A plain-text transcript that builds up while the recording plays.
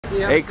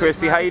Hey,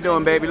 Christy, how you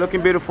doing, baby?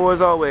 Looking beautiful as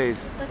always.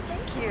 Well,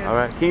 thank you. All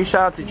right. Can you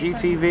shout out to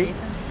GTV?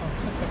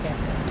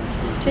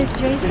 To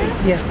Jason?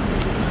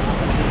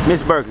 Yeah.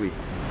 Miss Brinkley.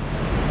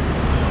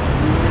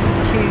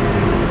 To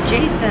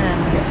Jason.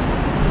 Yes.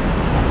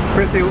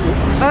 Christie,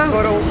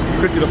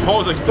 Christie, the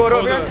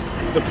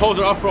polls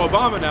are up for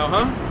Obama now,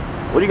 huh?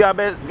 What do you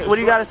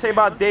got to say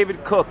about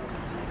David Cook?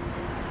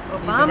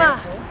 Obama.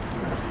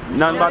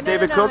 Nothing about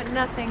David Cook?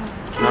 Nothing.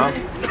 No?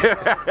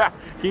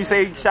 Can you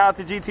say shout out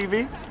to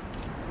GTV?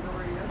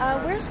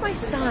 Where's my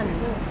son?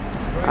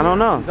 I don't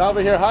know. He's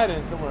over here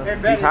hiding somewhere.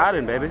 He's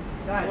hiding, baby.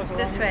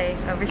 This way,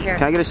 over here.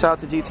 Can I get a shout out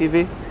to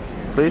GTV,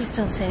 please? Please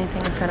don't say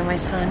anything in front of my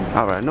son.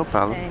 All right, no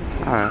problem.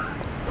 Thanks. All right.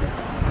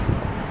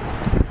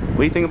 What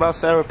do you think about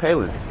Sarah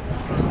Palin?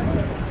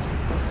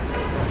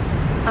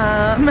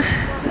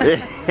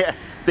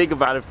 Think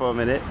about it for a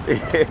minute.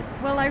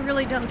 Well, I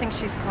really don't think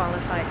she's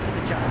qualified for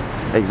the job.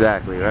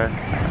 Exactly, right?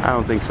 I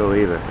don't think so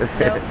either.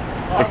 Nope.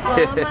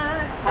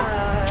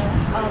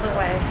 Obama, all the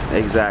way.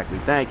 Exactly.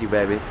 Thank you,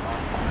 baby.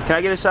 Can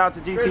I get a shout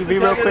out to GTV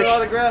real quick? Can I get an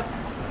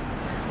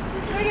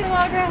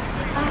autograph?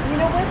 You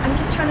know what? I'm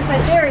just trying to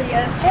find. There he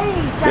is. Hey,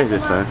 Jack. There's your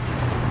son.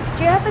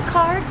 Do you have the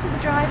card for the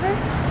driver?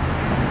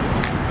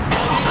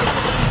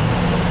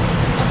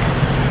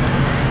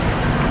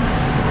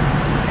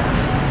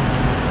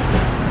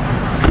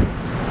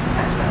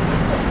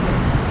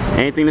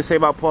 Anything to say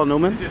about Paul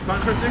Newman? Is your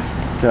son, Christie?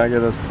 Can I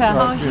get us?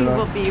 Oh, he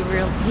will be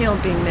he'll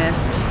be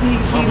missed. He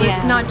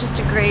was not just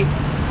a great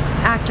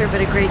actor,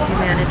 but a great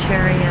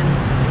humanitarian.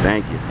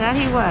 Thank you. That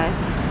he was.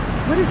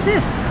 What is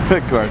this?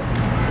 Pick card.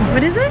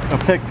 What is it? A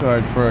pick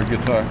card for a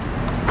guitar.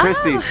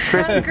 Christy,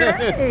 Oh,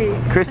 great.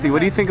 Christy, what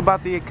do you think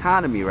about the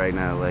economy right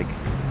now? Like,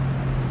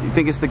 you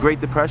think it's the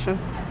Great Depression?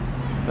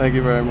 Thank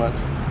you very much.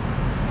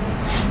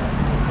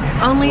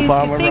 Only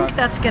Obama if you think rock.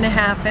 that's going to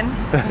happen.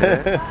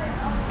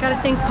 Got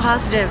to think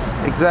positive.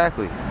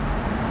 Exactly.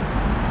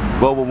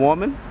 Global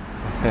warming?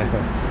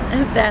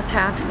 That's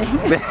happening.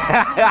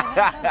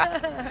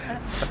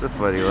 That's a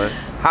funny one.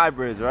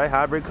 Hybrids, right?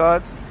 Hybrid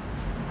cards?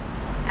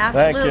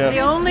 Absolutely. Thank The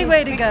you. only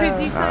way to go.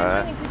 Could you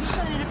sign one? Could you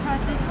sign it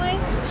across this way?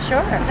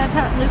 Sure. That's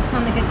how it looks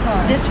on the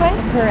guitar. This way?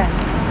 Correct.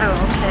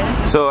 Oh, okay.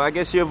 So I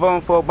guess you're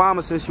voting for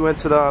Obama since you went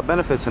to the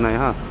benefit tonight,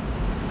 huh?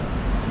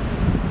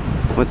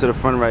 Went to the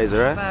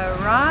fundraiser, right?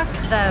 Rock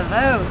the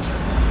vote.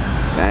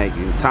 Thank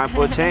you. Time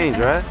for a change,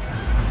 right?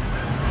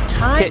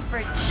 Time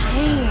for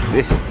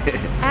change.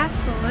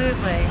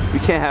 Absolutely. We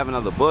can't have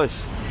another Bush.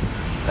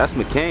 That's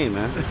McCain,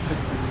 man.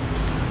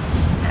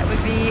 That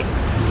would be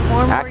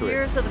 4 more Accurate.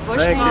 years of the Bush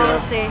Thank you.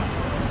 policy.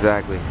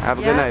 Exactly. Have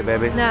a good night,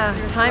 baby. No,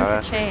 time All for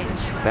right. change.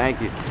 Thank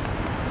you.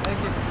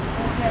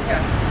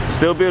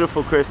 Still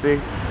beautiful, Christy.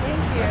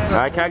 Thank you.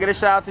 All right, can I get a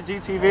shout out to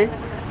GTV?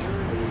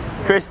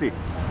 Christy,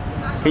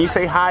 can you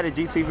say hi to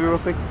GTV real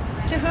quick?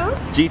 To who?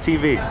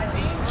 GTV.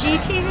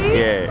 GTV?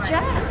 Yeah.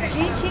 Jack.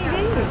 GTV.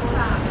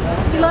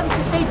 He loves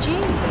to say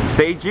G.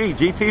 Say G,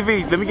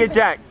 GTV. Let me get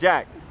Jack.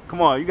 Jack,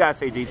 come on, you gotta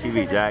say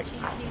GTV, Jack.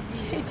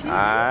 GTV.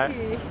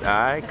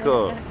 Alright,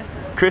 cool.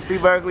 Christy,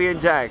 Brinkley,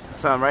 and Jack,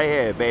 son, right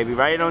here, baby,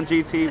 right on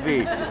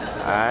GTV.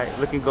 Alright,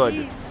 looking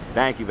gorgeous. Peace.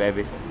 Thank you,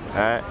 baby.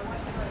 Alright.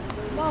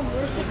 Mom,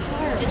 where's the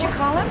car? Did you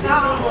call him? Did you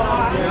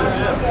call him?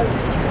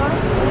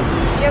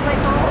 Do you have my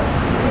phone?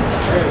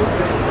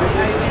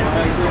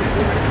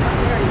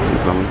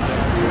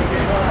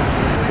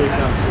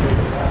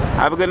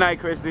 Have a good night,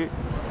 Christy.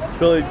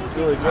 Billy,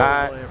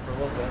 Alright. for a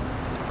little bit.